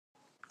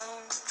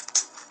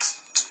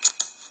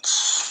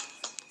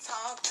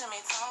Talk to me,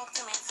 talk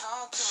to me,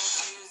 talk to me.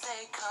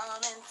 Tuesday,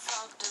 come and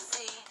talk to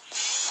Z.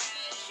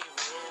 She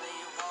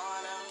really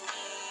wanna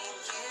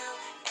meet you,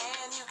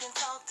 and you can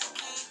talk to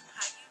Keith.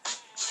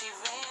 She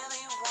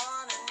really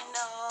wanna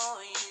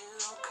know you.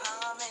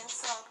 Come and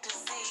talk to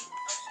Z.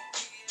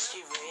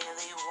 She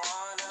really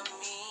wanna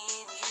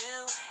meet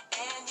you,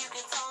 and you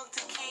can talk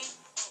to Keith.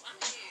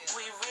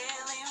 We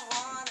really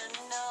wanna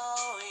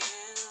know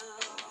you.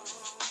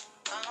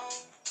 Oh,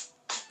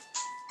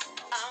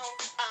 oh,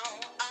 oh,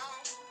 oh,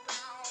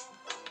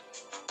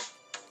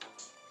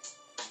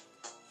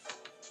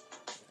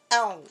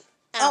 Ow.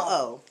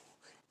 Uh-oh.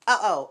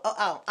 Ow,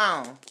 ow,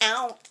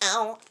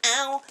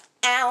 ow,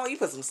 ow. You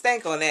put some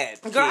stank on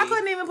that. Girl, I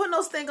couldn't even put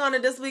no stink on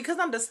it this week because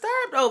I'm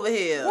disturbed over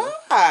here.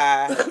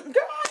 Why? Girl,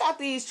 I got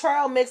these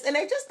trail mix and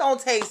they just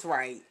don't taste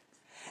right.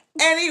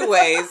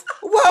 Anyways,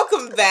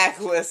 welcome back,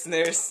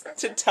 listeners,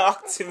 to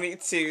Talk to Me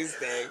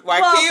Tuesday.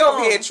 While Key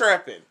over here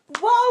tripping.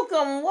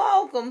 Welcome,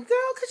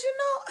 girl, because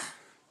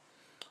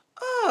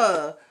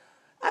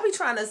I be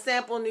trying to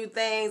sample new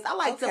things. I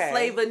like to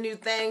flavor new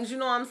things. You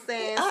know what I'm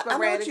saying? I know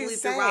what you're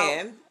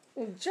saying.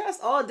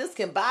 Just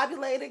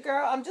discombobulated,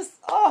 girl. I'm just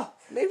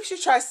Maybe you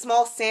should try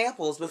small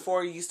samples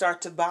before you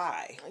start to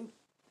buy.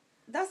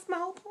 That's my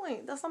whole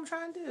point. That's what I'm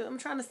trying to do. I'm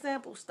trying to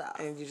sample stuff.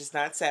 And you're just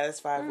not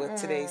satisfied with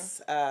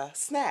today's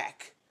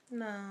snack.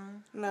 No.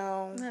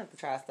 No. I have to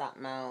try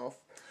something else.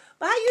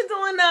 But how you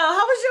doing though?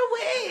 How was your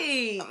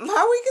week?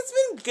 My week has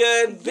been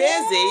good,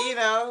 busy, you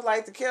know,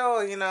 like to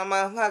kill,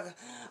 motherfucker.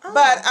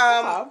 But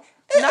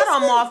not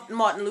on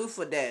Martin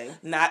Luther Day.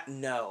 Not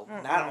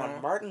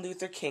on Martin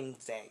Luther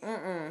King's Day.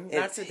 Not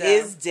It's today.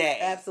 his day.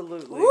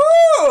 Absolutely.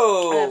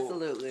 Woo!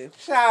 Absolutely.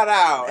 Shout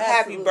out. Absolutely.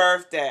 Happy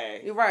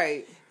birthday. You're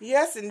right.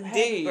 Yes, indeed.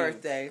 Happy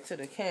birthday to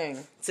the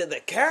king. To the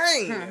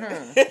king.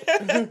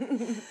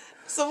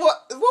 So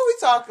what we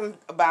talking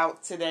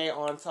about today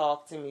on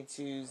Talk to Me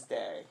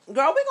Tuesday?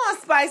 Girl, we're going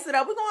to spice it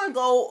up. We're going to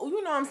go,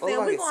 you know what I'm saying?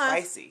 We're going to get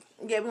spicy.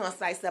 Yeah, we're going to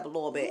spice it up a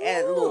little bit.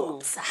 Add a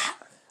little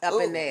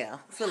up in there.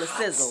 Feel the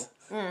sizzle.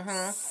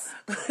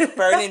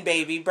 Burning,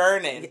 baby,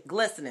 burning.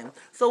 Glistening.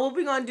 So what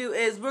we're going to do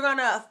is we're going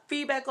to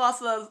feedback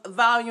off of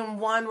Volume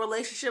 1,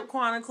 Relationship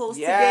Chronicles.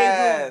 Yes.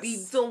 Today we'll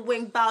be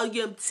doing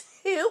Volume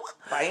 2.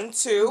 Volume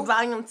 2.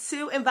 Volume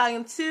 2. And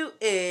Volume 2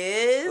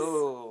 is...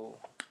 Ooh.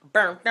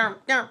 Burn, dum,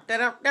 dum,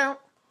 dum, dum.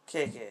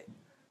 Kick it.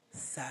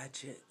 Side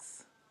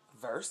chicks.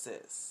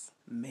 Versus.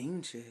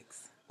 Main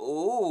chicks.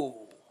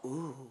 Ooh.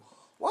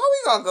 Why are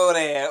we gonna go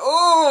there?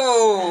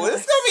 Ooh.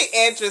 This is gonna be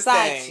interesting.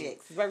 Side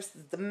chicks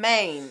versus the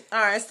main.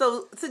 Alright,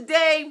 so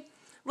today,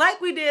 like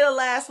we did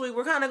last week,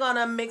 we're kind of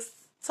gonna mix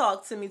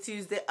Talk to Me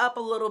Tuesday up a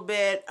little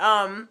bit.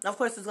 Of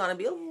course, it's gonna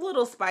be a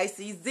little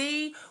spicy.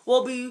 Z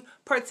will be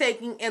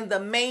partaking in the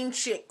main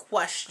chick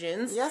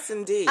questions. Yes,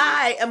 indeed.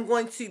 I am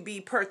going to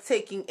be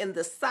partaking in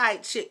the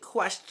side chick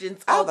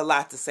questions. I have a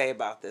lot to say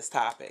about this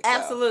topic.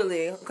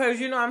 Absolutely, because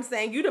you know what I'm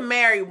saying, you the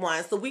married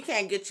one, so we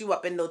can't get you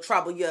up in no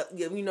trouble. You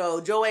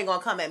know, Joe ain't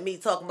gonna come at me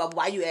talking about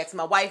why you asked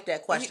my wife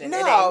that question. No,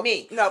 it ain't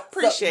me. No,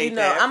 appreciate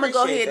that. I'm gonna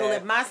go ahead and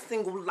live my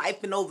single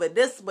life and over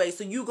this way.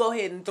 So you go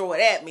ahead and throw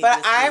it at me.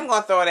 But I am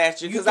gonna throw it at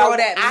you because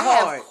I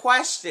have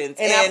questions,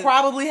 and I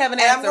probably have an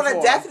answer. And I'm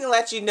gonna definitely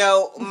let you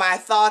know my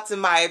thoughts and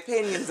my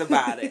opinions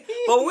about it.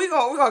 But we're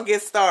gonna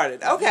get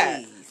started.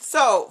 Okay. Please.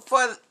 So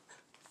for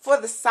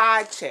the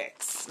side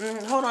chicks.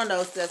 Hold on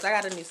though, sis. I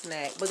got a new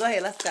snack. But go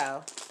ahead, let's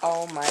go.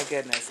 Oh my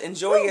goodness.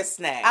 Enjoy your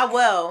snack. I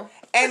will.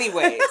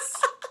 Anyways.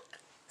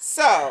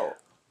 So,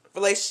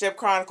 Relationship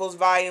Chronicles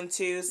Volume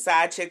 2,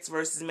 Side Chicks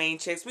versus Main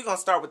Chicks. We're gonna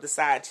start with the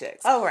side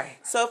chicks. All right.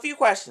 So a few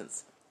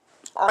questions.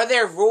 Are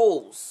there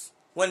rules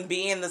when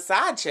being the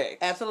side chick?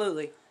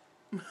 Absolutely.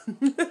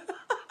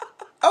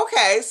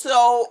 Okay,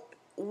 so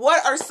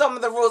what are some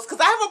of the rules? Because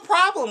I have a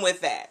problem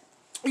with that.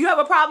 You have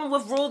a problem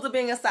with rules of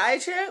being a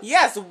side chick?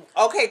 Yes.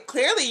 Okay,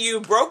 clearly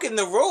you've broken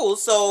the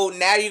rules, so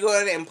now you're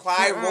going to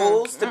imply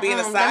rules to being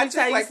a side chick?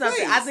 Let me tell you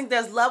something. Please. I think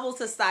there's levels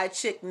to side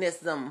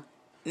chicknessism.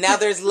 Now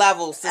there's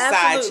levels to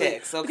side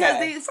chicks, okay?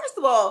 Because first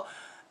of all,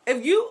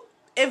 if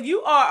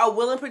you are a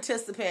willing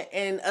participant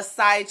in a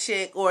side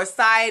chick or a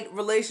side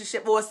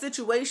relationship or a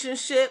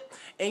situationship,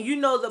 and you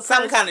know the person,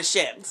 some kind of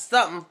ship,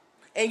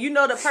 and you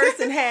know the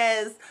person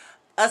has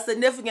a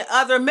significant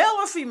other, male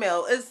or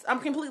female, I'm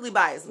completely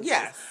biased.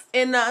 Yes,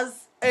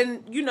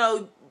 and you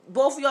know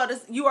both of y'all,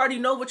 you already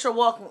know what you're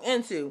walking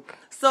into.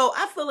 So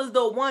I feel as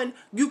though, one,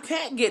 you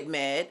can't get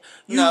mad.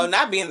 No,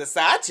 not being the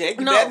side chick.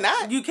 You better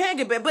not. You can't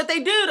get mad, but they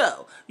do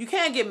though. You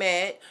can't get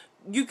mad.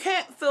 You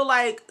can't feel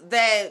like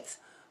that.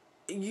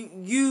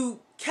 You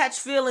catch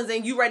feelings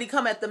and you ready to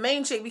come at the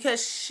main chick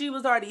because she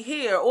was already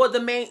here, or the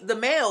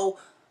male,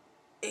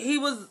 he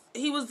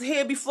was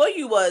here before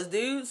you was,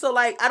 dude. So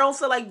like, I don't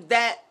feel like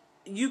that.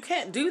 You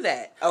can't do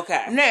that.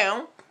 Okay.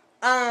 Now,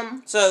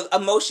 So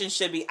emotion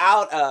should be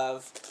out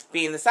of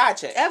being the side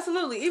chick.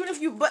 Absolutely. Even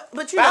if you, but you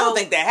But know, I don't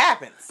think that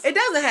happens. it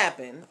doesn't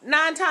happen.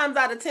 9 times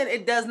out of 10,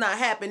 it does not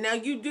happen. Now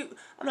you do.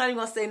 I'm not even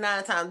gonna say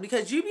 9 times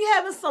because you be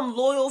having some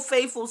loyal,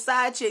 faithful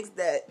side chicks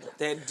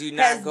that do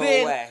not go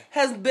away.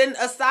 Has been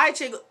a side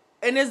chick,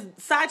 and there's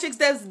side chicks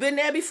that's been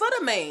there before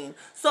the main.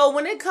 So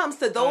when it comes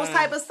to those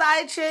type of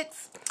side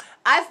chicks,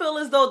 I feel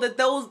as though that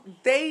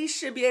they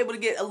should be able to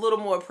get a little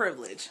more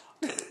privilege.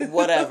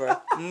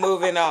 Whatever.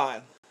 Moving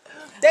on.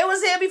 They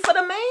was here before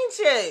the main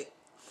chick.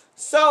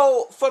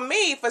 So, for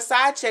me, for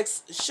side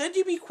chicks, should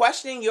you be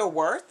questioning your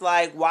worth?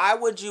 Like, why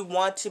would you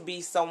want to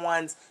be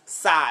someone's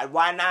side?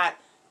 Why not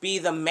be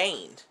the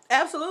main?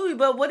 Absolutely,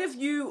 but what if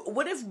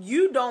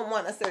you don't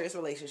want a serious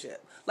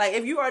relationship? Like,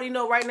 if you already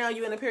know right now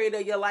you're in a period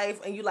of your life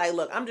and you like,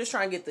 look, I'm just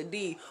trying to get the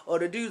D, or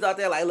the dudes out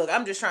there like, look,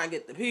 I'm just trying to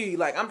get the P.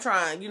 Like, I'm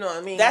trying, you know what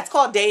I mean? That's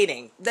called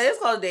dating. That is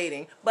called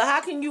dating. But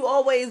how can you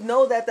always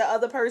know that the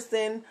other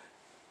person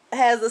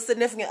has a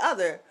significant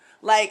other?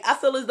 Like, I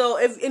feel as though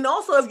I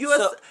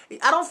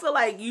don't feel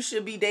like you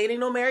should be dating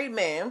no married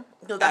man,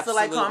 because I feel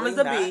like karma's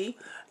a B.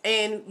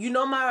 And you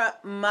know my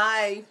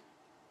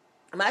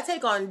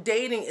take on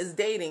dating is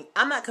dating.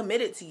 I'm not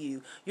committed to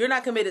you. You're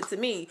not committed to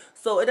me.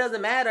 So it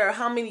doesn't matter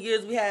how many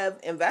years we have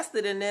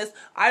invested in this.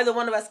 Either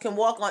one of us can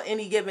walk on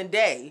any given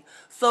day.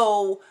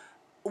 So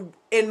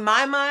in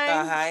my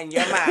mind, in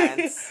your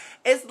minds.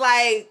 It's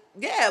like,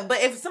 yeah,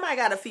 but if somebody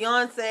got a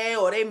fiance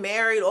or they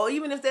married, or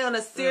even if they're in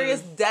a serious,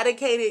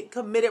 dedicated,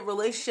 committed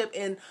relationship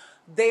and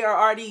they are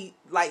already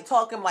like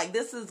talking like,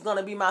 this is going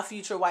to be my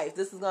future wife,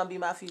 this is going to be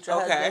my future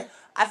husband,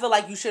 I feel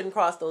like you shouldn't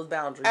cross those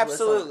boundaries.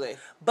 Absolutely.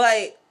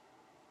 But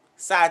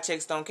side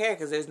chicks don't care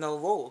because there's no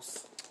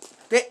rules.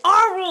 There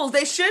are rules.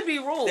 There should be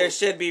rules. There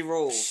should be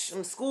rules.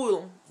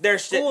 School them.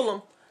 School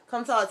them.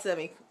 Come talk to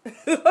me.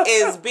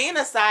 Is being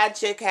a side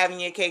chick having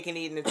your cake and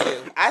eating it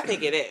too? I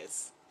think it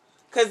is.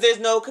 Because there's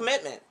no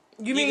commitment.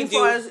 You mean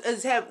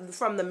as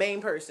from the main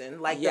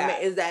person? Like,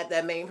 is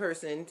that main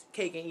person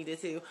cake and eat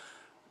it too?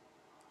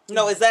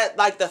 No, is that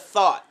like the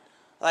thought?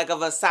 Like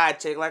of a side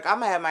chick? Like, I'm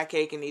going to have my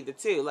cake and eat it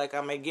too. Like,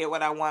 I'm going to get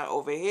what I want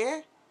over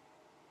here.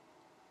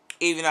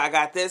 Even though I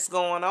got this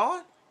going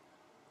on.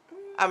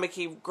 I'm going to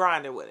keep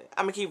grinding with it.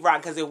 I'm going to keep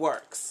riding because it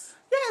works.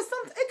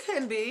 Yeah, it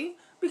can be.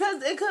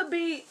 Because it could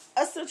be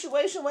a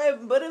situation where,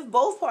 but if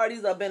both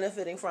parties are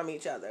benefiting from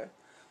each other.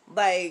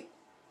 Like,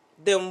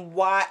 then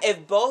why,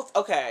 if both,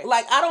 okay.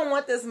 Like, I don't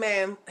want this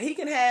man, he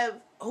can have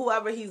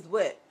whoever he's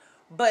with,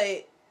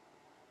 but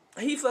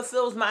he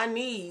fulfills my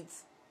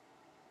needs,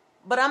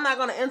 but I'm not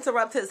going to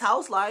interrupt his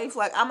house life.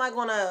 Like, I'm not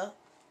going to,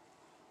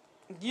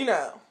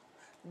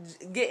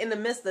 get in the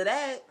midst of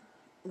that.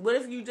 What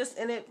if you just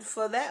in it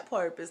for that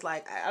purpose?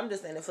 Like, I'm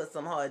just in it for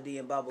some hard D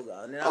and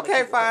bubblegum.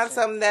 Okay, find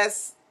something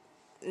that's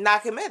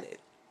not committed.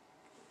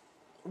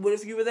 What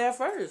if you were there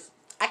first?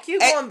 I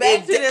keep going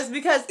back to this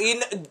because...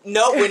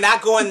 No, we're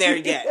not going there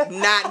yet.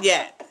 Not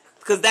yet.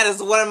 Because that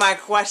is one of my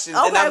questions.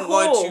 Okay, and I'm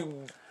going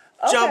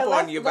to jump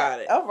on you about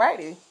it.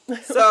 Alrighty.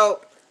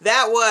 So,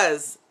 that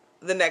was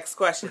the next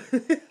question.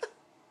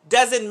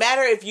 Does it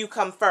matter if you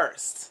come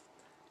first?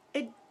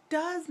 It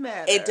does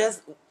matter. It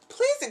does.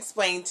 Please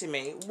explain to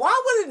me.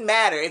 Why would it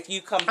matter if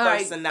you come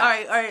first or not?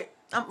 All right.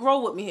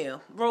 Roll with me here.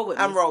 Roll with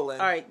me. I'm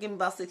rolling. All right, give me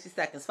about 60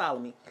 seconds. Follow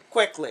me.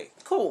 Quickly.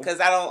 Cool. Because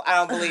I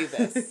don't believe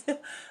this. All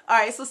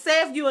right, so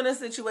say if you're in a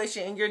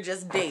situation and you're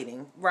just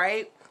dating,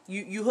 right?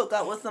 You hook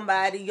up with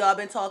somebody, y'all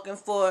been talking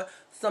for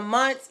some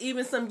months,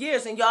 even some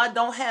years, and y'all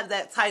don't have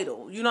that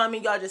title. You know what I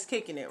mean? Y'all just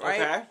kicking it,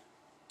 right? Okay.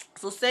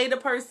 So say the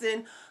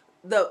person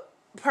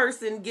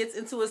gets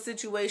into a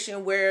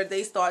situation where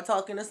they start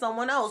talking to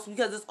someone else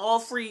because it's all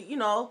free, ain't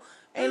no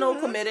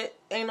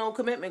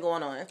commitment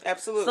going on.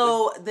 Absolutely.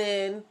 So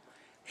then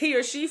he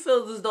or she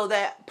feels as though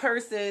that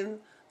person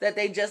that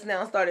they just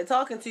now started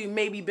talking to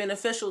may be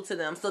beneficial to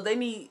them. So they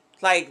need...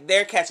 Like,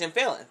 they're catching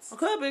feelings.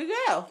 Could be,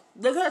 yeah.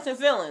 They're catching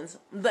feelings.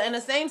 But in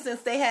the same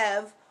sense, they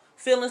have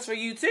feelings for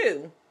you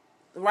too.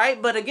 Right?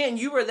 But again,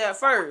 you were there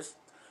first.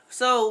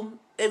 So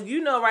if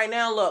you know right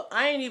now, look,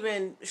 I ain't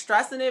even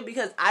stressing it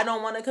because I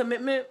don't want a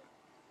commitment.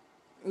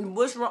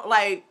 What's wrong?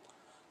 Like...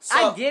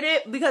 So, I get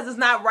it because it's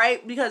not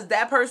right because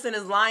that person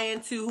is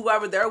lying to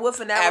whoever they're with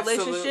in that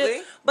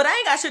relationship. But I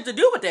ain't got shit to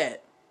do with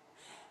that.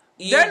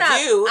 They're not.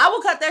 I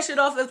will cut that shit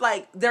off if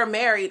like they're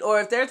married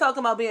or if they're talking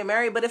about being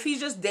married. But if he's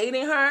just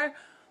dating her,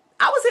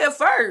 I was here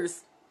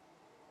first.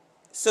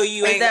 So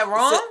you ain't that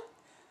wrong?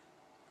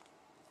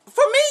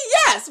 For me,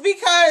 yes,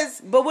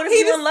 because. But what if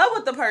you're in love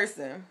with the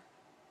person?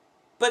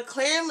 But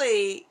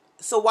clearly.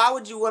 So why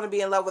would you want to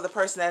be in love with a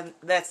person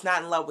that's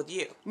not in love with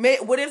you?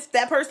 What if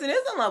that person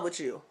is in love with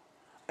you?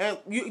 And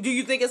do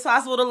you think it's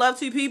possible to love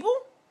two people?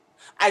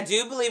 I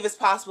do believe it's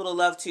possible to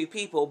love two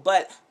people,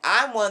 but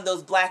I'm one of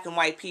those black and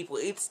white people.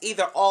 It's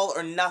either all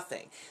or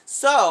nothing.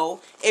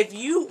 So if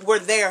you were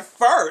there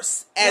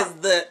first as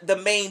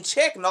the main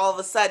chick, and all of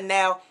a sudden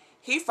now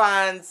he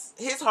finds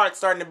his heart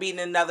starting to beat in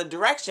another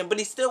direction, but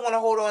he still want to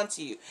hold on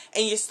to you,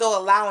 and you're still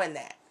allowing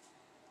that.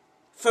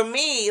 For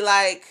me,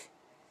 like,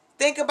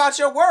 think about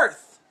your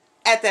worth.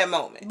 at that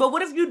moment. But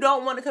what if you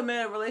don't want to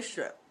commit in a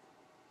relationship?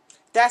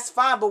 That's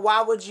fine, but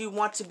why would you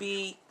want to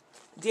be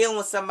dealing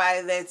with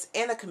somebody that's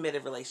in a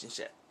committed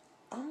relationship?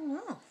 I don't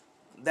know.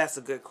 That's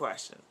a good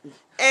question.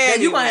 And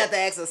you're going to have to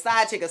ask a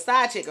side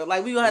chick. Or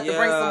like, we're going to have to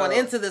bring someone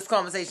into this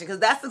conversation, because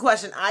that's the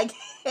question I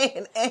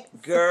can't answer.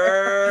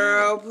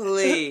 Girl,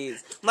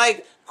 please.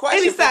 Like, question.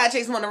 Any side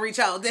chicks want to reach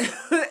out and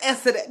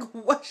answer that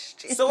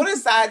question. So what are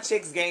side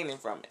chicks gaining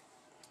from it?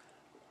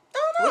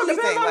 I don't know. It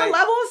depends on the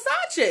level of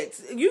side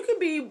chicks. You could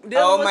be dealing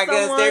oh with my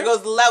someone, goodness, there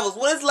goes the levels.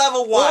 What is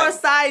level 1? Or a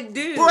side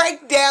dude.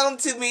 Break down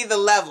to me the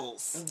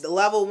levels. The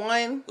level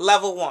 1?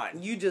 Level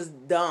 1. You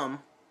just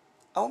dumb.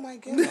 Oh my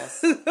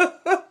goodness.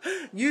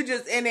 You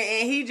just in it,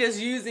 and he just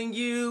using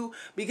you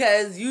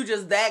because you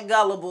just that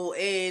gullible,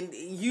 and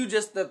you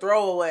just the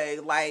throwaway.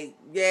 Like,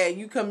 yeah,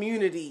 you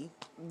community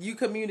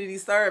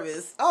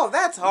service. Oh,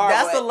 that's hard.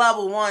 That's the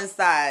level 1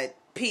 side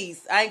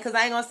piece. I ain't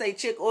gonna say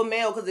chick or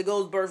male because it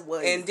goes both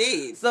ways.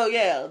 Indeed. So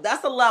yeah,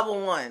 that's a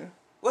level 1.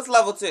 What's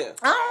level 2?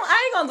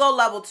 I ain't gonna go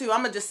level 2.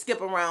 I'm gonna just skip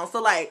around. So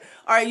like,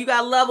 all right, you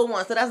got level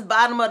 1, so that's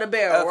bottom of the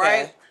barrel,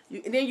 right?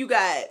 And then you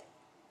got.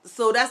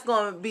 So that's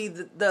going to be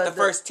the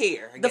first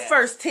tier. The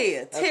first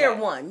tier. Tier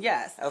 1,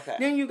 yes. Okay.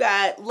 Then you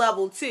got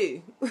level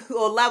 2.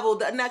 Or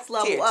the next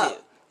level tier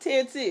up.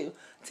 Tier 2.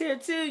 Tier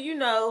 2, you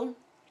know,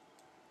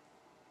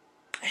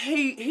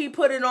 he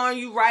put it on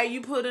you right.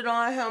 You put it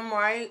on him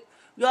right.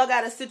 Y'all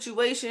got a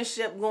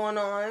situationship going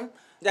on.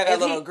 Y'all got a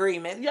little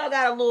agreement. Y'all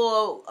got a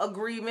little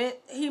agreement.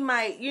 He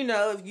might, you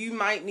know, if you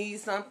might need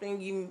something,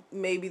 you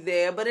may be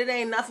there. But it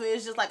ain't nothing.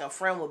 It's just like a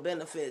friend with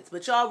benefits.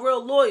 But y'all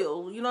real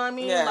loyal. You know what I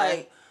mean? Yeah.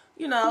 Like,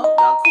 you know,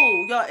 y'all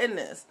cool. Y'all in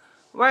this.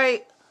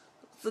 Right?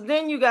 So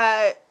then you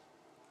got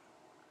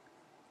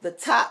the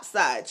top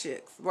side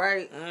chicks,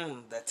 right?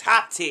 The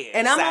top tier.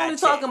 And I'm only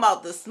talking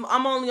about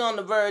I'm only on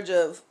the verge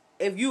of,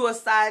 if you a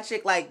side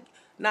chick, like,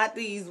 not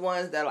these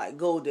ones that are like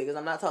gold diggers.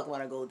 I'm not talking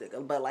about a gold digger.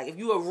 But like, if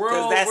you a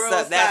real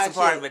that's side a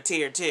part chick, of a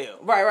tier 2.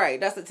 Right.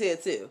 That's a tier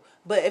 2.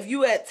 But if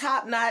you at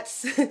top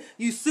notch,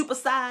 you super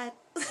side.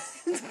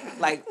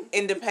 Like,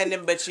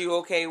 independent, but you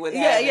okay with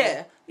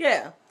having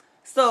Yeah.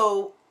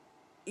 So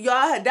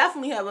y'all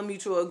definitely have a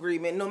mutual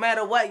agreement. No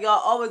matter what,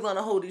 y'all always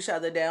gonna hold each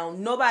other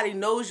down. Nobody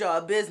knows y'all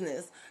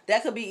business.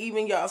 That could be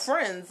even y'all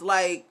friends.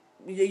 Like,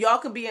 y'all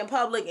could be in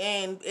public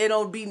and it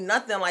don't be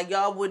nothing. Like,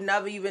 y'all would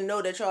never even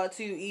know that y'all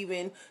two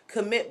even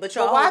commit. But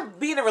y'all, why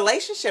be in a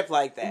relationship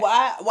like that?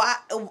 Why?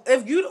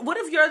 What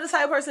if you're the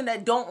type of person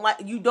that don't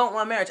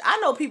want marriage? I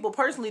know people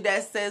personally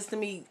that says to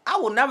me, "I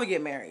will never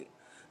get married."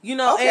 You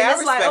know, okay, and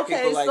it's I respect like,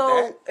 okay, people like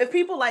so that. if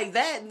people like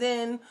that,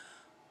 then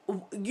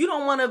you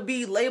don't want to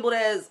be labeled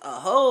as a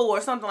hoe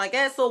or something like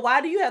that. So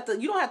why do you have to?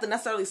 You don't have to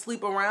necessarily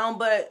sleep around,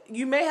 but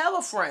you may have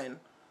a friend.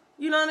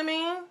 You know what I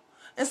mean?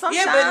 And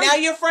sometimes, yeah, but now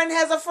your friend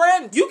has a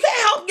friend. You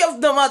can't help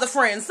them other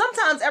friends.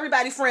 Sometimes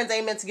everybody's friends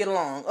ain't meant to get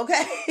along.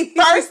 Okay.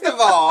 First of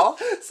all,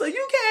 so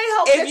you can't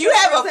help. If you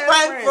have a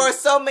friend for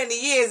so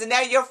many years and now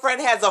your friend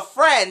has a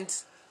friend,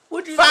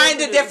 find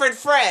a different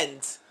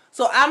friend.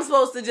 So I'm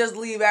supposed to just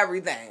leave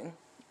everything.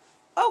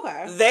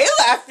 Okay. They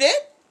left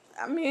it.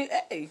 I mean,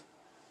 hey.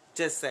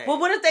 Just saying. But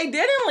what if they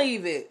didn't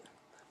leave it?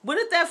 What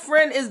if that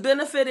friend is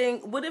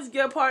benefiting? What if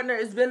your partner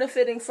is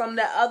benefiting from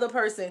that other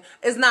person?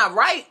 It's not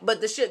right, but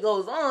the shit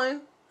goes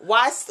on.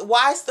 Why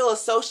still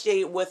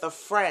associate with a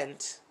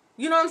friend?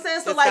 You know what I'm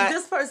saying? So like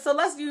this person. So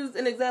let's use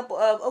an example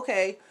of,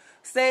 okay,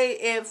 say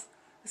if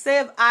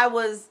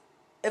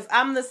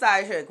I'm the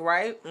side chick,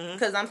 right?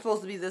 Because I'm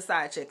supposed to be the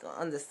side chick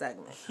on this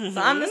segment.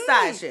 So I'm the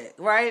side chick,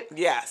 right?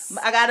 Yes.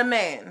 I got a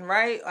man,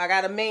 right? I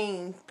got a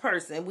main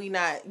person. We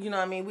not, you know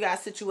what I mean? We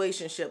got a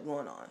situationship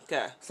going on.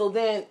 Okay. So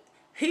then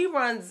he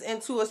runs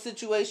into a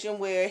situation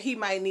where he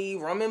might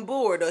need room and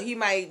board, or he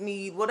might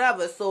need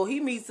whatever. So he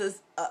meets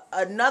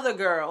another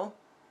girl,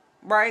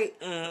 right?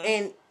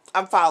 And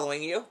I'm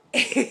following you.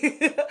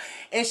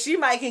 and she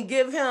can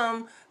give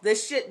him the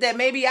shit that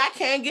maybe I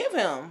can't give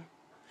him.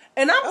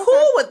 And I'm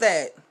cool with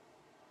that.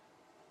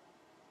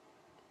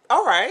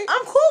 All right.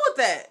 I'm cool with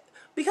that.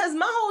 Because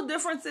my whole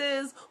difference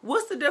is,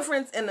 what's the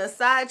difference in a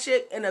side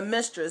chick and a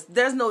mistress?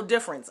 There's no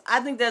difference.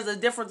 I think there's a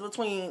difference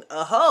between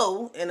a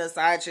hoe and a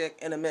side chick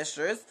and a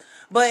mistress.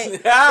 But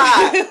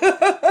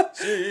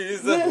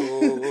she's a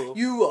hoe.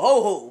 You a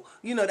ho-ho.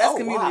 You know, that's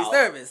community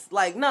service.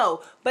 Like,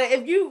 no. But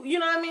if you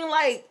know what I mean?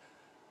 Like,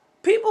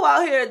 people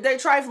out here, they're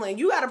trifling.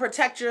 You got to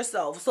protect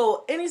yourself.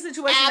 So any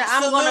situation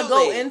that I'm going to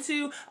go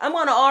into, I'm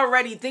going to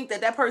already think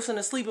that person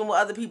is sleeping with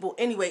other people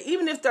anyway,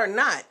 even if they're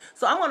not.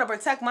 So I'm going to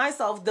protect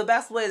myself the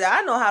best way that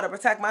I know how to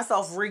protect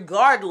myself,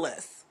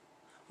 regardless,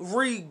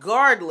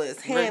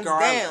 hands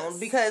down,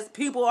 because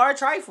people are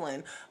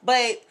trifling.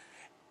 But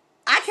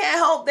I can't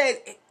help that.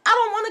 I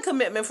don't want a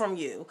commitment from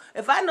you.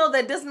 If I know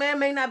that this man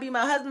may not be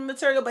my husband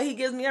material, but he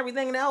gives me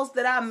everything else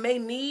that I may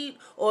need,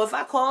 or if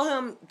I call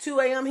him 2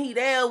 a.m., he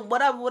there,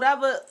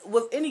 whatever,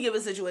 with any given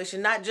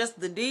situation, not just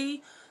the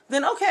D,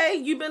 then okay,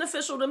 you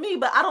beneficial to me,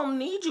 but I don't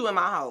need you in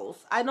my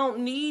house. I don't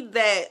need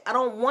that. I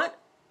don't want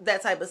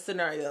that type of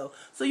scenario.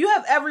 So you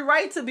have every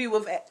right to be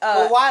with.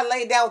 Well, why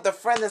lay down with a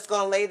friend that's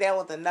gonna lay down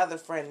with another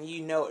friend and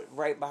you know it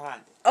right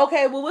behind it?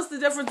 Okay, well, what's the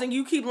difference in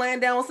you keep laying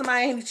down with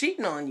somebody and he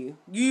cheating on you?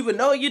 You even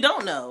know it, you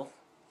don't know.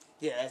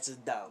 Yeah, that's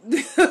just dumb.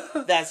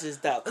 That's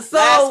just dumb. So,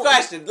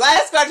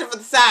 Last question for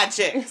the side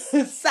chicks.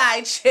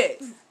 Side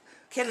chicks.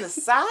 Can the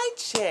side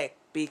chick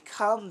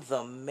become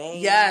the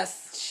main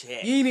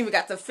chick? You ain't even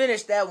got to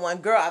finish that one.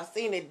 Girl, I've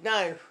seen it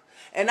done.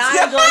 And I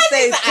ain't gonna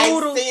say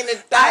kudos.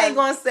 I ain't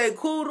gonna say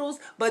kudos,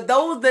 but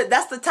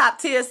that's the top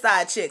tier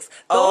side chicks.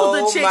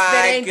 Those are chicks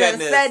that ain't done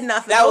said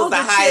nothing. That those was the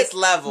highest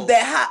level.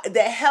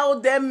 That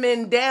held them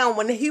men down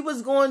when he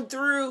was going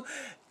through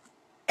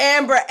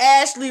Amber,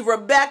 Ashley,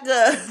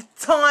 Rebecca,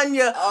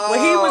 Tanya. When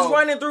he was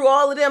running through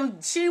all of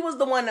them, she was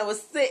the one that was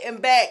sitting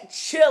back,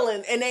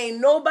 chilling, and ain't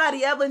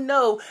nobody ever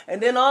know.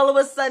 And then all of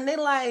a sudden, they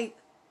like,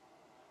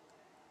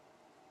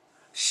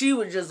 she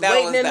was just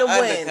waiting in the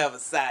wind.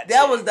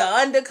 That was the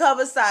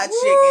undercover side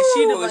chick, and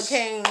she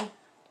became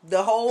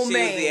the whole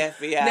man. She was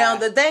the FBI. Now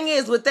the thing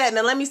is with that.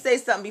 Now let me say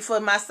something before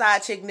my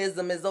side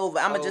chicknism is over.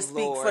 I'm gonna just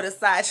speak for the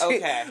side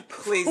chick. Okay,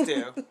 please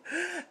do.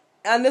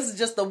 And this is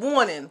just a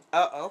warning.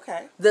 Oh,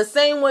 okay. The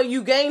same way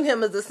you gain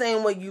him is the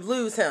same way you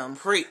lose him.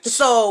 Preach.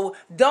 So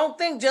don't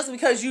think just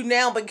because you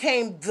now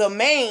became the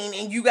main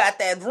and you got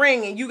that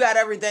ring and you got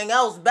everything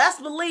else.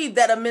 Best believe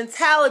that a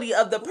mentality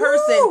of the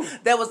person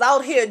that was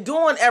out here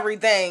doing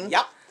everything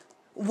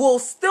will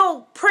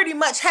still pretty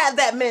much have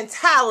that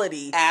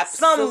mentality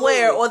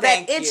somewhere or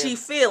that itchy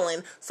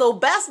feeling. So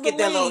best believe.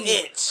 Get that little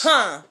itch.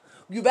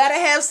 You better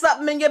have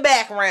something in your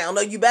background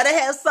or you better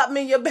have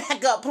something in your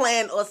backup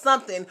plan or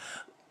something.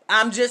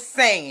 I'm just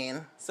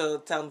saying. So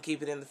tell them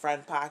keep it in the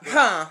front pocket.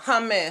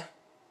 Man.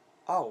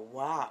 Oh,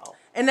 wow.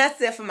 And that's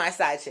it for my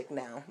side chick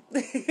now.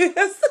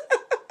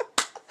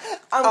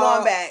 I'm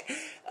going back.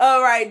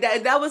 All right,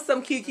 that was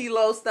some Kiki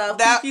Low stuff.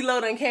 Kiki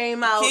Low done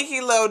came out. Kiki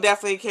Low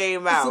definitely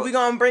came out. So we're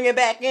going to bring it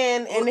back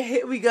in, and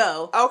here we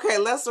go. Okay,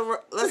 let's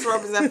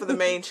represent for the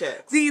main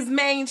chicks. These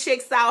main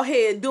chicks out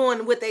here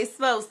doing what they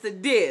supposed to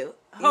do.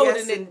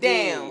 Holding it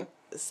down.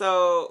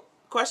 So,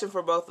 question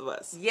for both of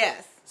us.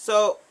 Yes.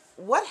 So,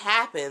 what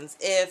happens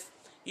if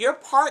your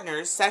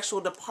partner's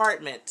sexual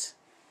department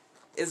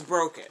is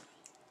broken?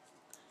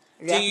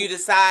 Do you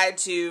decide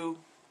to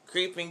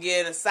creep and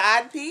get a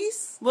side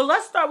piece? Well,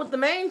 let's start with the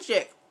main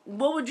chick.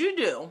 What would you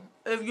do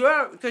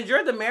because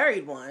you're the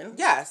married one?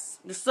 Yes.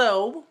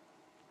 So,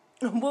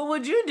 what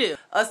would you do?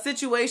 A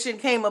situation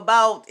came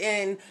about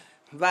and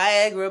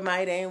Viagra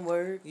might ain't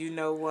work. You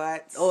know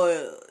what?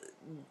 Or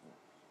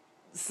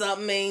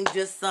something ain't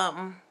just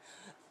something.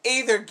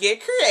 Either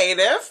get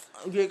creative.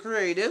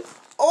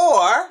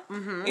 Or,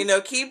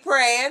 keep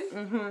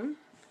praying.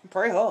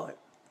 Pray hard.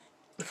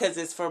 Because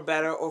it's for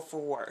better or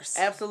for worse.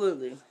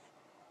 Absolutely.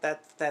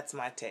 That's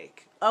my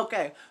take.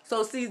 Okay.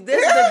 So, see,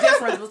 this is the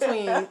difference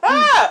between...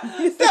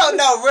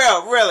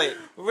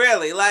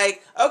 Really.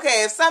 Like,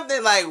 okay, if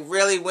something, like,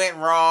 really went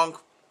wrong,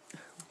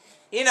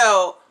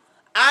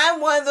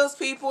 I'm one of those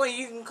people, and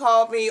you can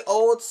call me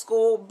old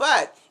school,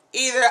 but...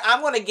 Either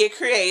I'm going to get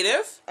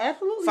creative.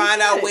 Absolutely. Find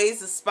out ways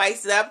to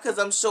spice it up because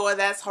I'm sure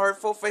that's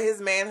hurtful for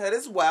his manhood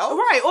as well.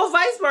 Right. Or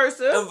vice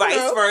versa.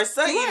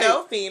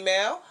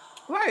 Female.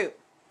 Right.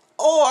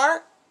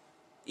 Or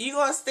you're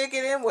going to stick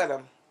it in with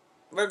him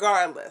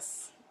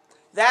regardless.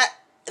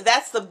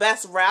 That's the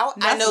best route.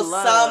 That's I know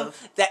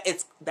love.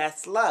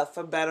 That's love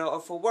for better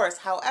or for worse.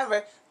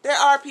 However, there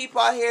are people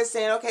out here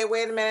saying, okay,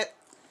 wait a minute.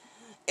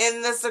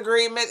 In this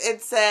agreement,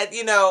 it said,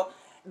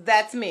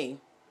 That's me.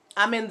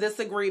 I'm in this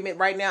agreement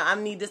right now. I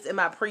need this in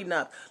my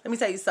prenup. Let me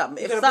tell you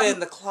something. You're going to put in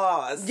the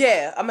clause.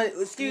 Yeah.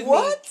 Excuse me.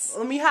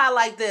 Let me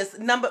highlight this.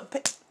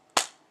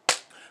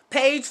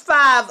 Page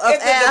 5 of If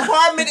the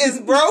department is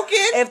broken?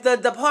 If the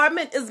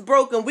department is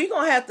broken, we're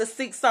going to have to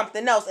seek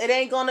something else. It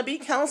ain't going to be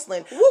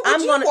counseling. What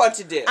would you want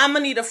to do? I'm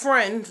going to need a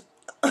friend.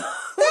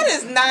 That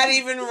is not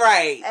even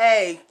right.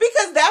 Hey.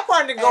 Because that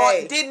partner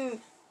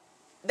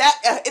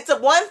it's a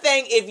one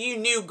thing if you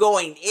knew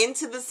going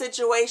into the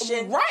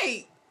situation.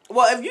 Right.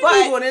 Well, if you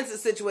knew going into the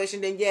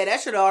situation, then that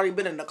should have already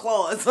been in the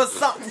clause or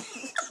something.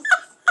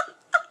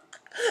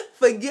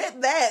 Forget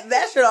that.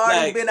 That should have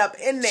already been up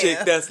in there.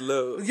 Chick, that's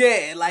love.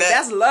 Yeah,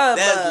 that's love.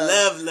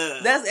 That's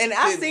love. And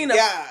I've seen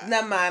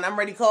never mind. I'm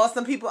ready to call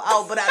some people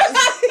out, but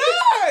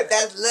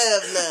that's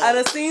love. I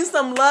done seen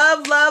some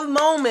love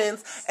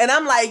moments, and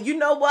I'm like, you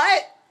know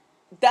what?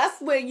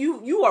 That's where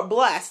you are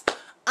blessed.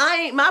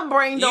 My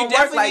brain don't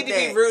work like that. You definitely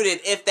need to be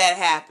rooted if that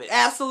happens.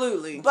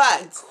 Absolutely.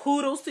 But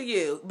kudos to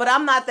you. But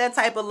I'm not that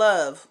type of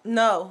love.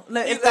 No.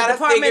 You gotta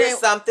figure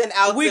something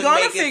out. We're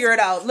gonna figure it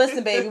out.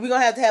 Listen, baby, we're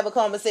gonna have to have a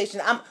conversation.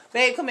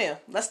 Babe, come here.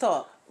 Let's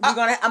talk. I'm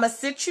gonna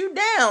sit you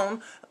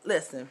down.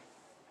 Listen.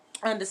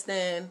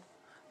 Understand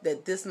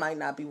that this might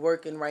not be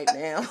working right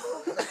now.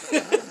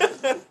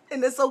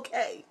 And it's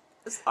okay.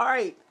 It's all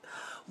right.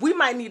 We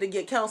might need to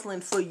get counseling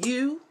for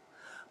you.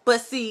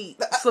 But see,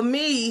 for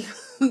me,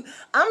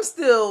 I'm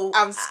screaming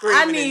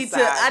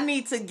inside. I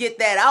need to get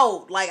that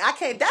out. Like, I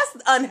can't, that's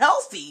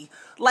unhealthy.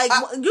 Like,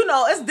 you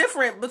know, it's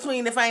different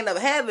between if I ain't never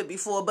had it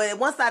before, but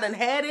once I done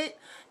had it,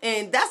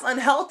 and that's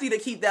unhealthy to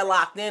keep that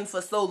locked in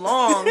for so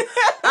long.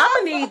 I'm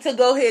gonna need to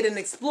go ahead and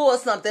explore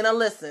something. And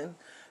listen,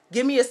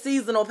 give me a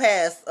seasonal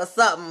pass or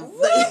something.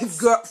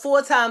 Girl,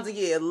 4 times a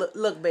year.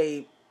 Look,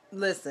 babe,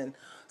 listen.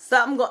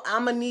 I'm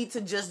gonna need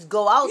to just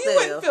go out there. You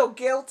wouldn't feel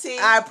guilty.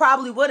 I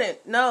probably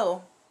wouldn't.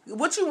 No.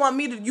 What you want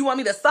me to? You want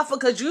me to suffer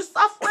because you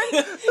suffering?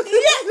 Yeah.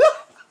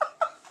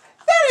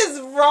 That is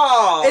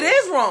wrong. It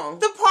is wrong.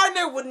 The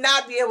partner would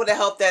not be able to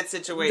help that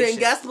situation. Then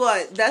guess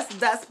what?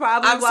 That's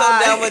probably I'm why.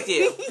 so done with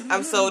you.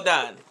 I'm so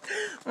done.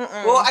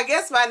 Well, I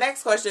guess my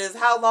next question is,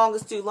 how long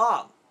is too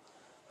long?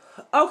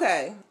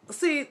 Okay.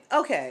 See,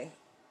 okay.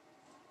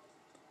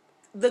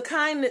 The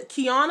kind that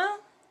Kiana,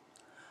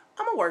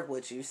 I'm gonna work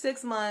with you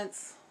 6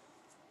 months.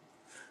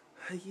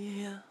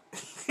 Yeah.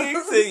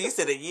 You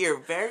said a year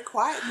very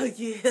quietly.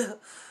 Yeah.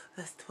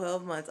 That's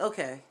 12 months.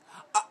 Okay.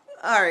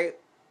 All right.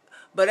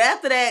 But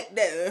after that,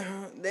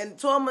 then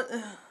 12 months.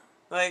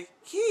 Like,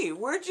 Key,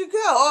 where'd you go?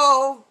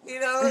 Oh, you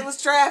know, it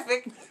was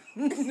traffic.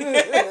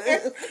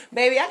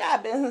 Baby, I got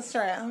a business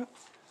trip.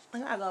 I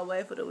gotta go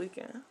away for the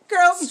weekend.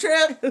 Girls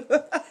trip.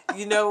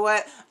 You know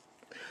what?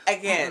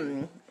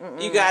 Again,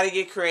 you got to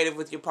get creative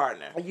with your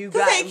partner.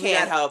 They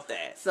can't help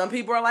that. Some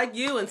people are like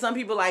you, and some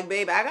people are like,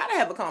 baby, I gotta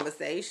have a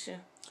conversation.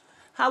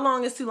 How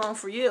long is too long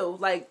for you?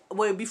 Like,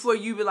 before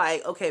you be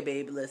like, okay,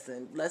 babe,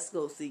 listen, let's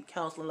go seek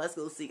counseling. Let's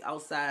go seek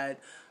outside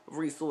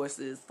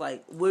resources.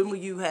 Like, when will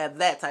you have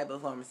that type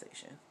of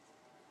conversation?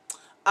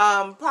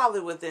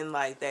 Probably within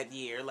like that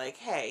year. Like,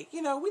 hey,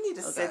 you know, we need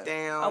to sit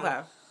down.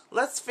 Okay.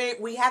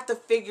 We have to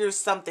figure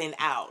something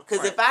out.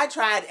 Because if I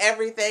tried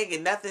everything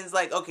and nothing's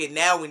like, okay,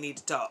 now we need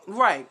to talk.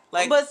 Right.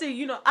 Like, but see,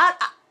 you know,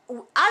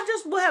 I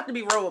just will have to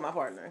be real with my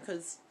partner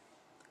because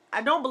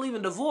I don't believe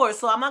in divorce,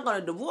 so I'm not going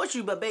to divorce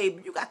you, but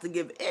babe, you got to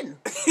give in.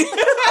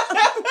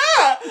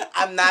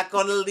 I'm not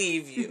going to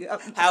leave you.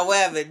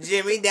 However,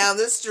 Jimmy down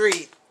the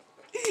street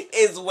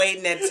is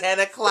waiting at 10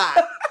 o'clock.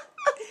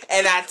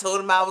 And I told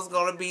him I was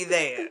going to be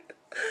there.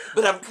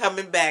 But I'm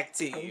coming back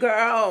to you.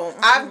 Girl.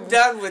 I'm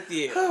done with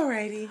you.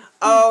 Alrighty.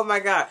 Oh my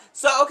God.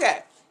 So,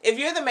 okay. If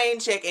you're the main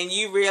chick and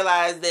you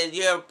realize that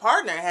your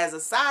partner has a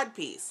side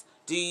piece,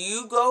 do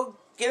you go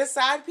get a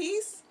side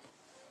piece?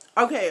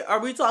 Okay, are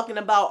we talking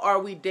about, are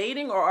we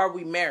dating or are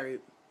we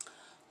married?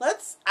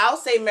 I'll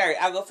say married.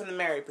 I'll go from the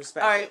married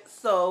perspective. Alright,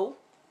 so.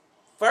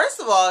 First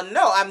of all,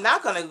 no, I'm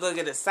not going to go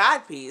get a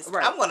side piece.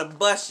 Right. I'm going to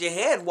bust your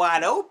head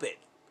wide open.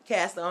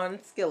 Cast on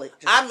skillet.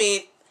 I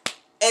mean,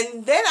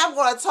 and then I'm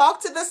going to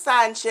talk to the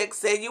side chick,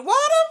 say, you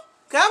want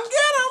him? Come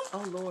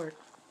get him. Oh, Lord.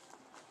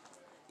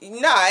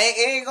 No,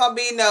 it ain't going to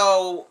be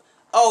no,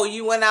 oh,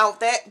 you went out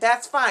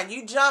that's fine.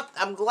 You jumped.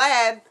 I'm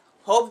glad.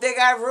 Hope they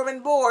got room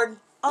and board.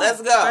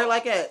 Let's go. Straight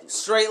like that.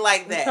 Straight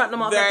like that. Cutting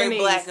them off Very at the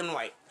black knees. and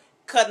white.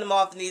 Cutting them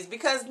off the knees.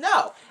 Because,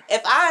 no,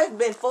 if I've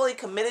been fully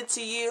committed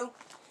to you,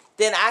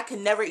 then I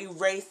can never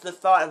erase the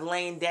thought of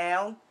laying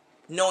down,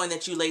 knowing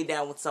that you laid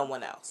down with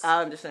someone else.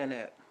 I understand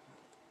that.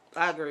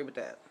 I agree with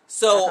that.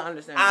 So,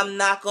 I'm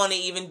not going to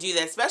even do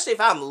that. Especially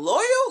if I'm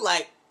loyal.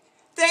 Like,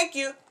 thank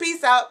you.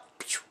 Peace out.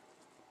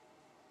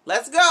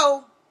 Let's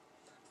go.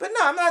 But no,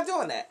 I'm not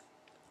doing that.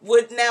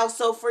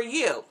 So for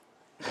you,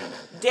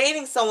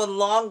 dating someone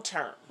long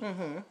term,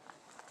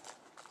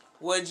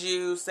 would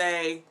you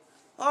say,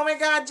 oh my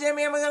God,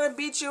 Jimmy, am I going to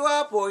beat you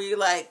up? Or are you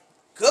like,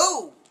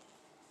 go?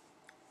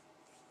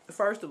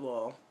 First of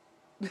all,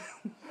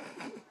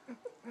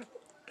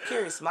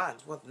 curious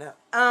minds want to know.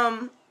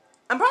 I'm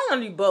probably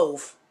gonna do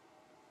both.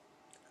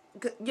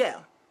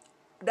 Yeah,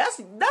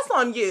 that's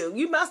on you.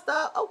 You messed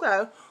up.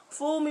 Okay,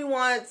 fool me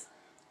once,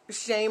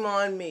 shame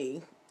on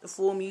me.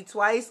 Fool me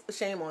twice,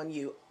 shame on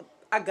you.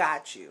 I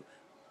got you.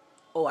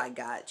 Oh, I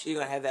got you.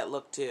 You're gonna have that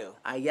look too.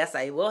 Yes,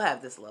 I will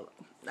have this look.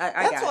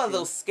 That's one of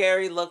those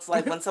scary looks,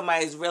 like when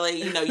somebody's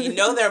really, you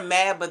know they're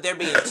mad, but they're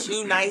being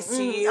too nice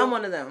to you. I'm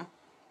one of them.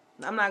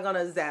 I'm not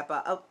gonna zap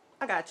out.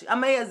 I got you. I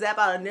may have zap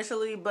out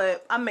initially,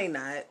 but I may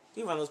not.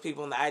 You one of those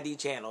people on the ID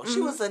channel.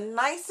 She was the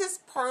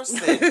nicest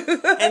person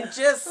and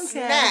just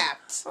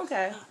snapped.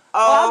 Okay.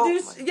 Oh,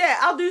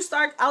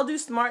 I'll do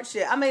smart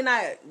shit. I may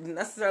not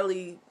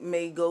necessarily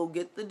go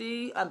get the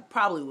D. I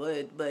probably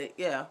would, but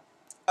yeah.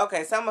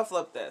 Okay, so I'm gonna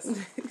flip this.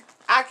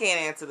 I can't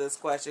answer this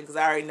question because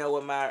I already know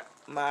what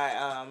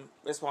my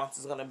response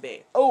is gonna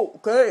be. Oh,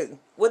 okay.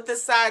 With the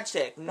side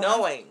chick,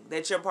 knowing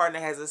that your partner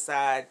has a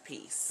side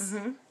piece.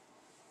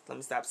 Let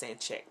me stop saying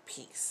chick.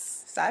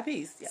 Piece. Side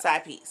piece. Yeah.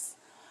 Side piece.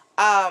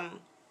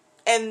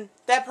 And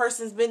that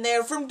person's been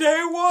there from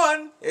day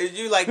one, as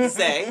you like to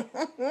say.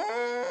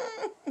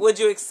 Would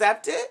you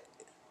accept it?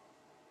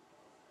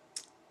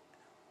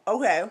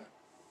 Okay.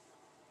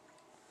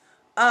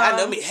 I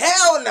know me.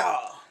 Hell no.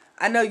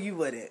 I know you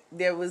wouldn't.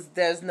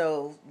 There's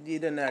no, you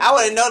didn't know. I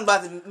would have known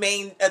about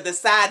the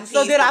side piece.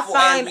 So did I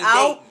find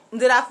out? Dating.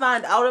 Did I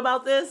find out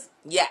about this?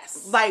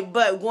 Yes. But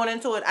going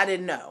into it, I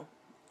didn't know.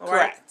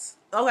 Correct.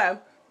 Right? Okay.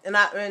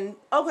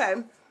 Okay.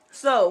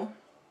 So,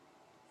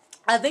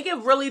 I think it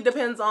really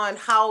depends on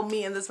how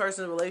me and this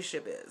person's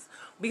relationship is.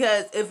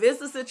 Because if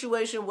it's a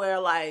situation where,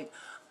 like,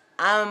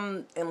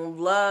 I'm in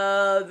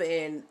love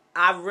and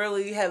I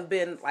really have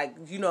been, like,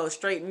 you know,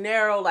 straight and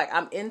narrow, like,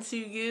 I'm into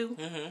you.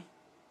 Mm-hmm.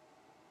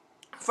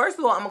 First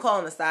of all, I'm going to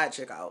call a side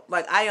chick out.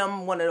 Like, I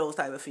am one of those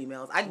type of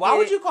females. Why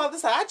would you call the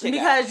side chick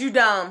because out? Because you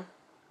dumb.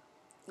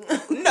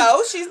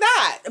 No, she's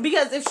not.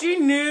 Because if she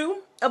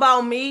knew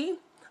about me,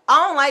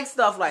 I don't like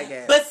stuff like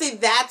that. But see,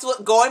 that's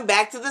what, going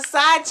back to the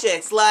side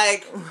chicks,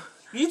 like,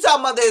 you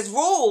talking about there's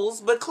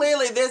rules, but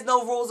clearly there's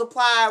no rules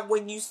apply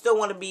when you still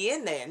want to be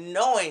in there,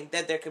 knowing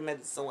that they're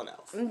committed to someone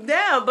else.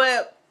 Yeah,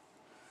 but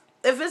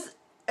if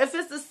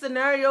it's a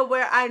scenario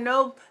where I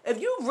know, if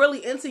you're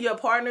really into your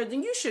partner,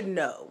 then you should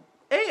know.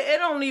 It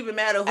don't even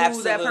matter who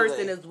Absolutely. that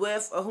person is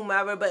with or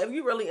whomever, but if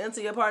you're really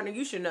into your partner,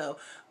 you should know.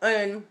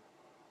 And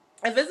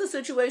if it's a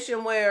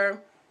situation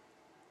where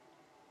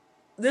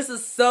this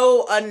is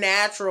so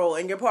unnatural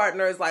and your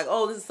partner is like,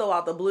 oh, this is so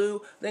out the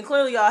blue, then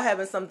clearly y'all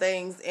having some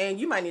things and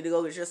you might need to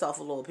go get yourself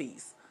a little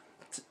piece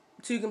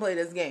so you can play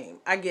this game.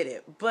 I get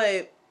it.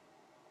 But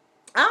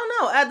I don't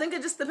know. I think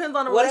it just depends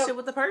on the relationship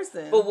with the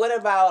person. But what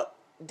about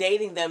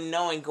dating them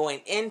knowing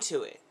going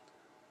into it?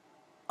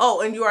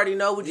 Oh, and you already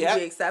know, would you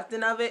be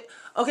accepting of it?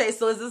 Okay,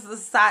 so is this a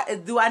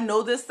side, do I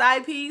know this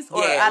side piece?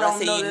 Or I don't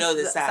know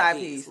this side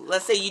piece.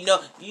 Let's say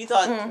you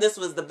thought this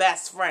was the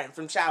best friend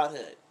from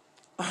childhood.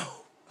 Oh.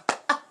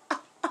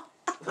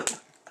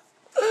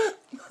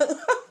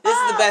 This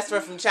is the best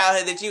friend from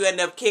childhood that you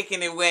end up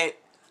kicking it with,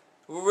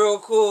 real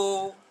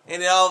cool,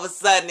 and then all of a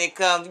sudden it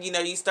comes,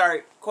 you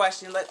start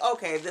questioning, like,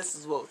 okay, this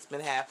is what's been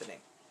happening.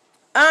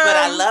 But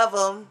I love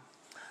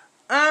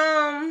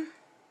him.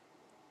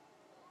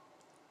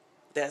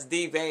 That's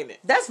deep, ain't it?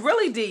 That's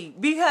really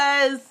deep,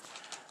 because,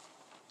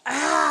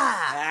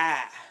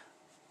 yeah.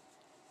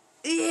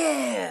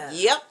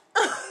 Yep.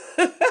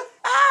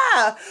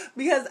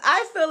 Because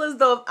I feel as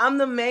though if I'm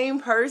the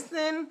main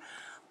person,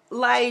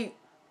 like,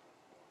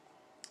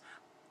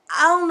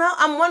 I don't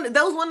know.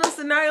 That was one of the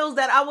scenarios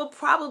that I would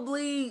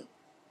probably,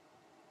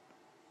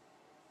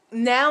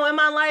 now in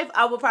my life,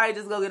 I would probably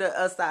just go get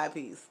a side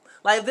piece.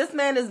 Like, if this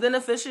man is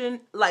beneficial,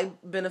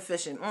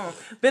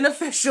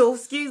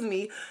 excuse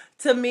me,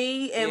 to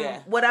me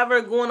and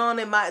whatever going on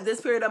in this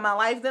period of my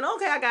life, then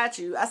okay, I got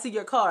you. I see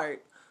your card.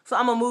 So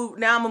I'm gonna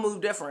move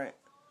different.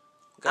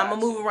 I'm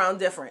gonna move around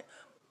different.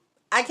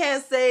 I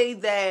can't say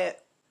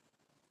that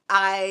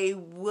I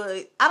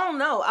don't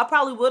know. I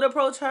probably would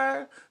approach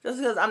her just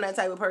because I'm that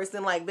type of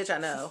person. Like, bitch, I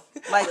know.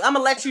 Like, I'm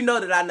gonna let you know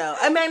that I know.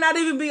 It may not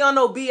even be on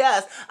no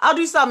BS. I'll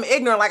do something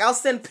ignorant. Like, I'll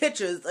send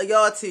pictures of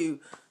y'all two.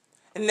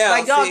 No,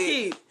 like, y'all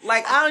cute.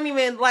 Like, I don't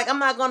even, like, I'm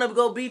not gonna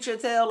go beat your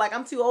tail. Like,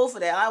 I'm too old for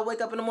that. I wake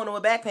up in the morning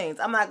with back pains.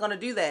 I'm not gonna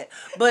do that.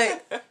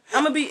 But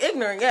I'm gonna be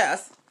ignorant,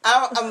 yes.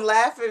 I'm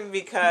laughing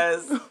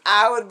because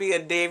I would be a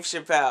Dave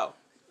Chappelle.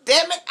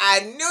 Damn it,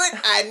 I knew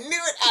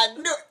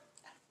it.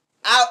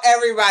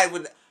 Everybody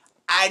would,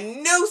 I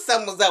knew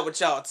something was up with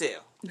y'all too.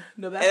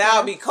 No, and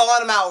I'll be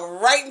calling them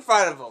out right in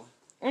front of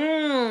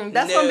them.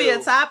 That's gonna be a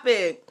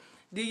topic.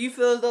 Do you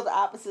feel as though the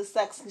opposite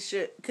sex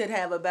could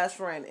have a best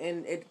friend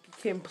and it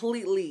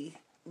completely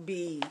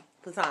be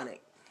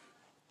platonic?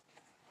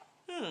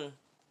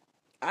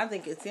 I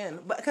think it's in,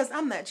 because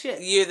I'm that chick.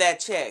 You're that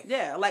chick.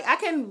 Yeah, like, I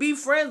can be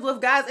friends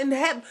with guys and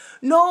have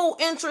no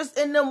interest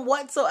in them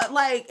whatsoever.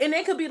 Like, and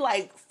they could be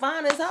like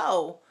fine as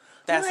hell.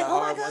 That's like, a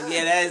horrible.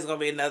 Yeah, that is gonna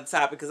be another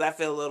topic because I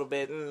feel a little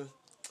bit.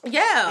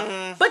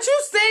 Yeah, but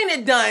you've seen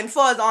it done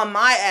for us on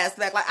my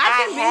aspect. Like,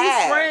 I can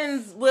be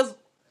friends with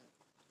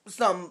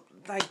some.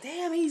 Like,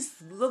 damn, he's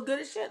look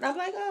good as shit. And I'm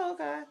like, oh,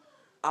 okay.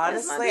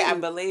 Honestly, I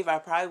believe I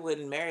probably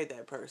wouldn't marry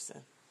that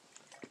person.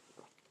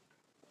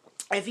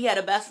 If he had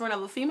a best friend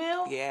of a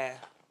female? Yeah.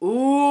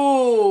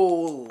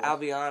 Ooh. I'll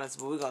be honest,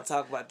 but we're going to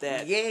talk about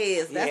that.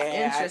 Yes, that's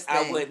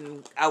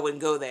interesting. I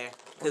wouldn't go there.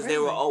 Because there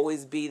will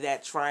always be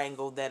that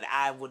triangle that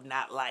I would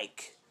not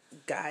like.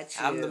 Got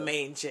you. I'm the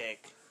main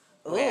chick.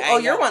 Ooh,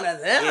 you're one of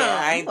them.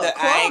 Yeah,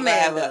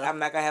 I'm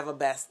not gonna have a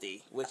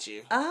bestie with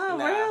you. Oh,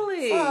 no.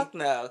 really? Fuck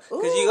no.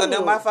 Because you're gonna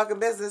know my fucking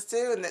business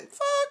too, and then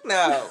fuck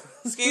no.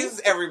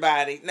 Excuse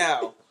everybody.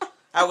 No,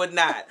 I would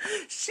not.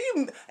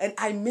 And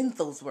I meant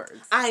those words.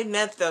 I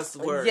meant those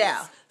words.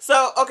 Yeah.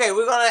 So, okay,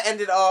 we're gonna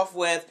end it off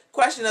with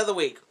question of the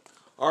week.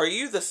 Are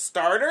you the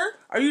starter?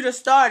 Are you the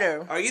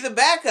starter? Are you the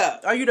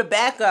backup? Are you the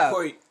backup?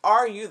 Or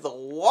are you the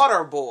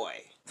water boy?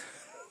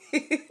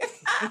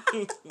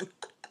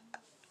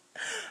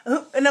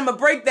 And I'm going to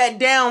break that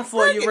down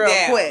for you real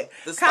quick.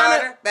 The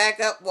starter,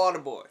 backup, water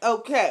boy.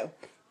 Okay.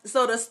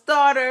 So the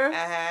starter,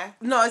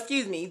 no,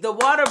 excuse me, the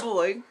water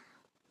boy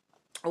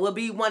will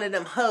be one of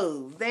them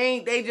hoes.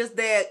 They just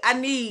there.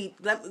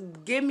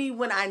 Give me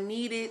when I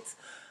need it.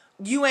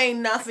 you ain't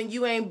nothing.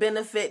 You ain't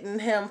benefiting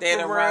him They're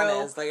for the real.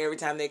 runners. Like every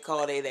time they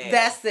call, they there.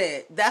 That's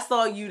it. That's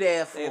all you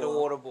there for. They're the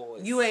water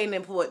boys. You ain't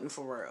important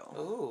for real.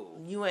 Ooh.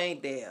 You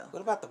ain't there.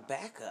 What about the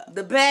backup?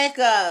 The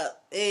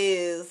backup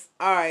is,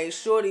 all right,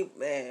 shorty,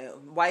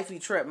 wifey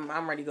tripping.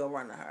 I'm ready to go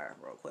run to her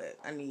real quick.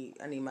 I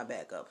need my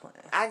backup plan.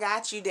 I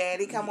got you,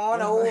 daddy. Come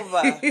on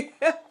over.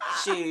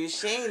 Shoot,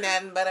 she ain't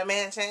nothing but a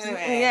man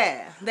anyway.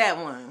 Yeah, that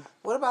one.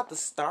 What about the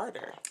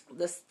starter?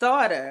 The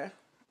starter.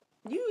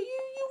 You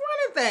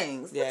running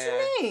things. Yeah. What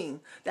you mean?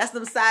 That's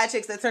them side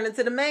chicks that turn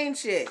into the main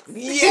chicks.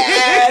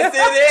 Yes,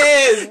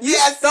 it is.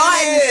 Yes,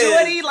 Starting it is.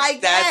 shorty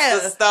like that.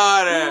 That's the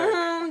starter.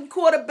 Mm-hmm.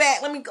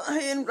 Quarterback. Let me go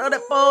ahead and throw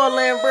that ball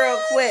in real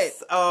quick.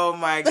 Oh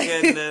my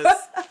goodness.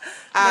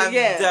 I'm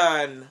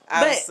done.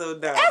 I'm so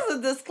done. As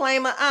a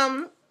disclaimer,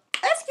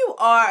 if you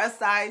are a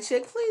side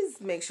chick,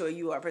 please make sure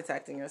you are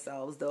protecting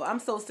yourselves, though. I'm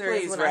so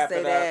serious when I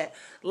say that.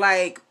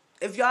 Like,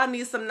 if y'all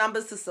need some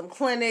numbers to some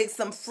clinics,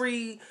 some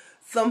free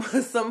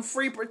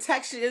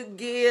protection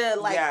gear,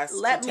 like, yes,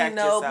 let me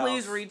know. yourself.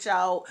 Please reach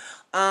out.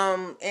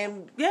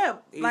 And yeah,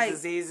 these like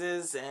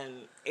diseases and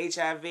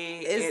HIV,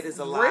 it is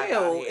a real. lot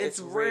out here. It's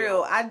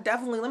real. I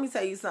definitely, let me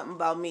tell you something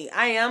about me.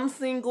 I am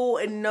single,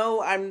 and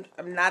no, I'm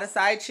not a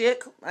side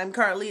chick. I'm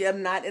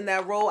not in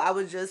that role. I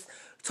was just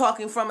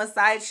talking from a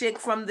side chick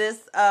from this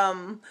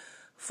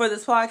for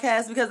this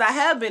podcast, because I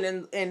have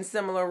been in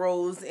similar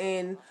roles,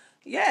 and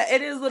yeah,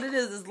 it is what it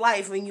is. It's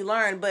life, and you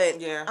learn. But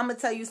yeah. I'm gonna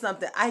tell you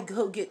something. I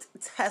go get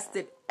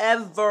tested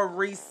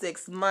every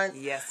 6 months.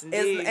 Yes,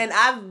 indeed. And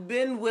I've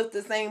been with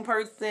the same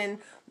person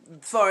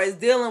as far as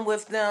dealing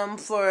with them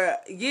for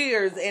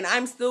years, and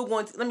I'm still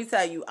going to. Let me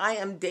tell you, I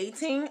am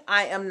dating.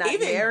 I am not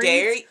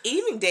married.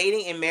 Even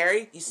dating and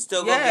married, you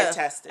still gonna get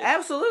tested.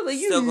 Absolutely,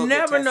 you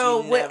never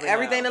know what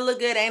everything that look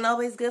good ain't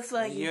always good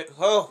for you.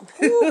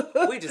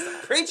 We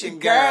just preaching,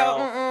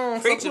 girl.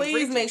 So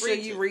please make sure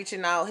you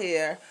reaching out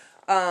here.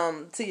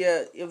 To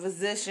your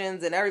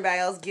physicians and everybody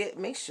else,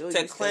 make sure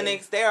to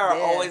clinics. There are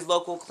always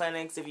local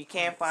clinics. If you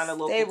can't find a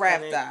local clinic,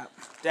 wrapped up.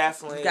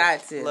 Definitely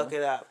Got to look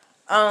it up.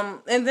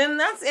 And then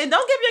that's it.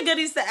 Don't give your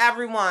goodies to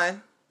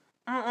everyone.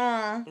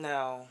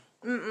 No.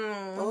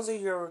 Those are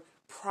your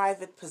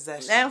private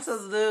possessions.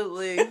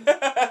 Absolutely.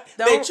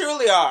 They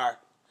truly are.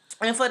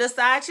 And for the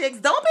side chicks,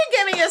 don't be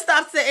giving your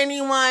stuff to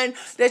anyone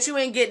that you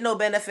ain't get no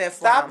benefit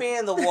from. Stop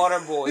being the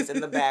water boys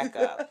in the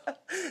backup.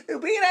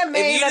 Be that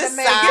man of the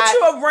man. Get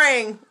you a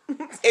ring.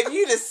 If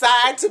you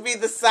decide to be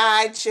the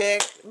side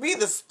chick, be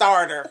the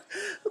starter.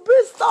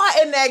 Be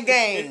starting that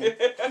game.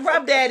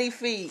 Rub daddy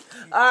feet.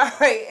 All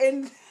right.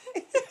 And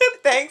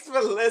thanks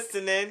for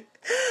listening.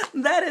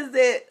 That is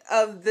it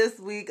of this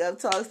week of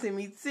Talk to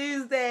Me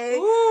Tuesday.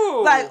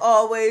 Ooh. Like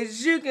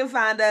always, you can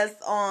find us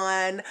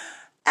on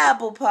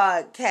Apple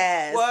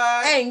Podcasts,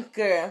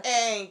 Anchor,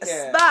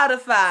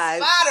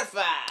 Spotify,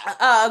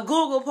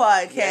 Google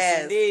Podcasts.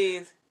 Yes,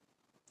 indeed.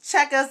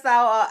 Check us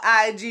out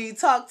on IG,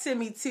 Talk to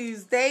Me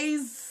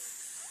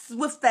Tuesdays,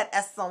 with that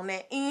S on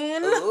the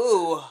end.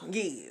 Ooh.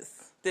 Yes.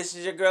 This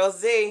is your girl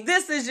Z.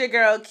 This is your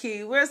girl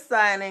Key. We're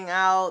signing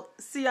out.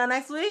 See y'all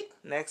next week.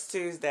 Next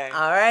Tuesday.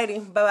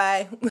 Alrighty. Bye-bye.